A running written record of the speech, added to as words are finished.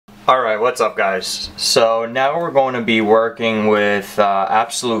Alright, what's up guys? So now we're going to be working with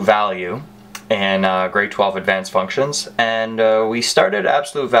absolute value in grade 12 advanced functions, and we started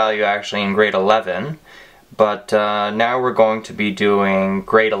absolute value actually in grade 11, but now we're going to be doing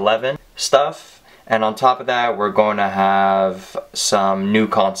grade 11 stuff, and on top of that we're going to have some new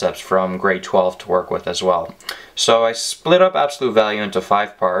concepts from grade 12 to work with as well. So I split up absolute value into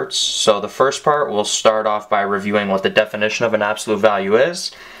 5 parts. So the first part we'll start off by reviewing what the definition of an absolute value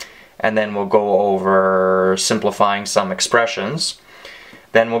is, and then we'll go over simplifying some expressions.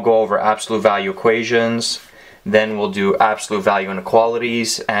 Then we'll go over absolute value equations. Then we'll do absolute value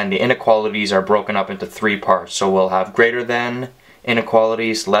inequalities, and the inequalities are broken up into 3 parts. So we'll have greater than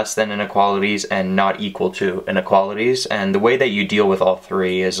inequalities, less than inequalities, and not equal to inequalities. And the way that you deal with all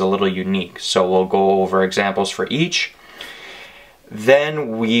 3 is a little unique. So we'll go over examples for each.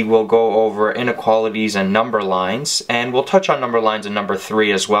 Then we will go over inequalities and number lines, and we'll touch on number lines in number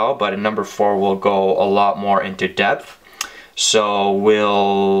 3 as well, but in number 4 we'll go a lot more into depth. So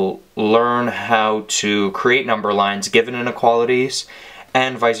we'll learn how to create number lines given inequalities,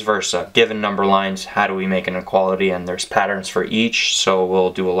 and vice versa. Given number lines, how do we make an inequality? And there's patterns for each, so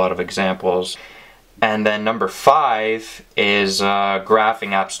we'll do a lot of examples. And then number 5 is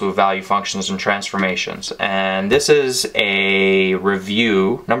graphing absolute value functions and transformations. And this is a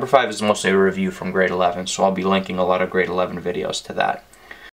review. Number 5 is mostly a review from grade 11, so I'll be linking a lot of grade 11 videos to that.